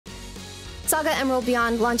SaGa Emerald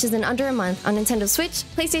Beyond launches in under a month on Nintendo Switch,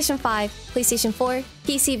 PlayStation 5, PlayStation 4,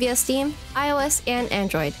 PC via Steam, iOS, and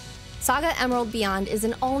Android. SaGa Emerald Beyond is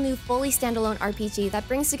an all-new, fully standalone RPG that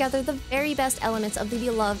brings together the very best elements of the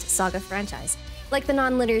beloved SaGa franchise, like the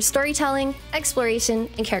non-linear storytelling, exploration,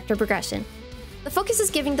 and character progression. The focus is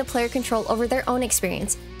giving the player control over their own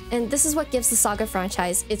experience, and this is what gives the SaGa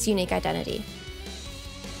franchise its unique identity.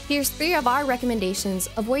 Here's 3 of our recommendations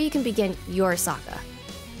of where you can begin your SaGa.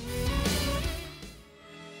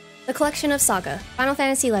 The Collection of SaGa, Final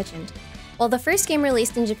Fantasy Legend. While the first game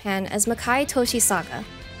released in Japan as Makai Toshi SaGa,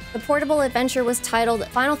 the portable adventure was titled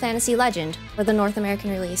Final Fantasy Legend for the North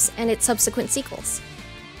American release and its subsequent sequels.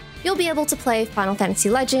 You'll be able to play Final Fantasy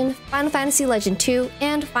Legend, Final Fantasy Legend 2,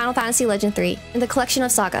 and Final Fantasy Legend 3 in the Collection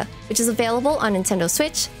of SaGa, which is available on Nintendo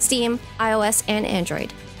Switch, Steam, iOS, and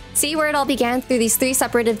Android. See where it all began through these 3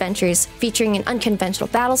 separate adventures, featuring an unconventional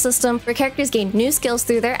battle system where characters gain new skills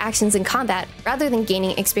through their actions in combat rather than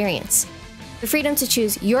gaining experience. The freedom to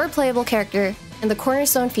choose your playable character, and the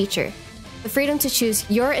cornerstone feature, the freedom to choose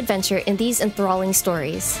your adventure in these enthralling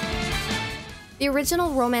stories. The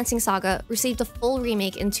original Romancing SaGa received a full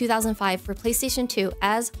remake in 2005 for PlayStation 2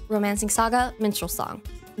 as Romancing SaGa Minstrel Song.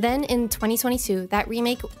 Then in 2022, that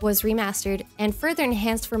remake was remastered and further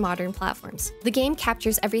enhanced for modern platforms. The game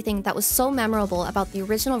captures everything that was so memorable about the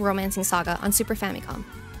original Romancing SaGa on Super Famicom.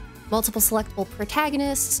 Multiple selectable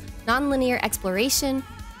protagonists, non-linear exploration,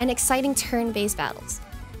 and exciting turn-based battles.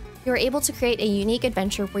 You are able to create a unique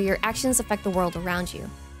adventure where your actions affect the world around you.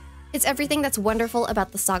 It's everything that's wonderful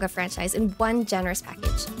about the SaGa franchise in one generous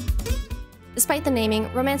package. Despite the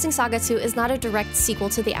naming, Romancing SaGa 2 is not a direct sequel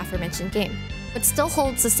to the aforementioned game, but still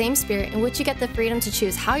holds the same spirit in which you get the freedom to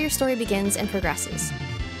choose how your story begins and progresses.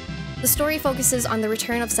 The story focuses on the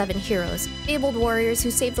return of 7 heroes, fabled warriors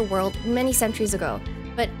who saved the world many centuries ago,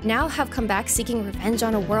 but now have come back seeking revenge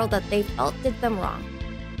on a world that they felt did them wrong.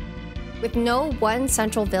 With no one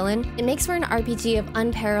central villain, it makes for an RPG of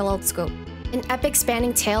unparalleled scope, an epic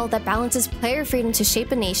spanning tale that balances player freedom to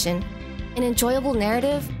shape a nation, an enjoyable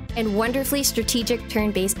narrative, and wonderfully strategic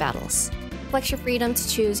turn-based battles. Flex your freedom to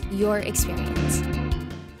choose your experience.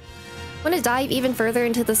 Want to dive even further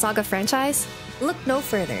into the SaGa franchise? Look no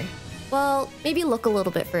further. Well, maybe look a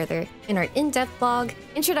little bit further in our in-depth blog,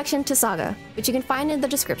 Introduction to SaGa, which you can find in the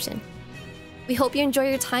description. We hope you enjoy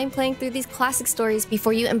your time playing through these classic stories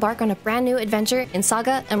before you embark on a brand new adventure in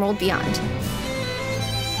SaGa Emerald Beyond.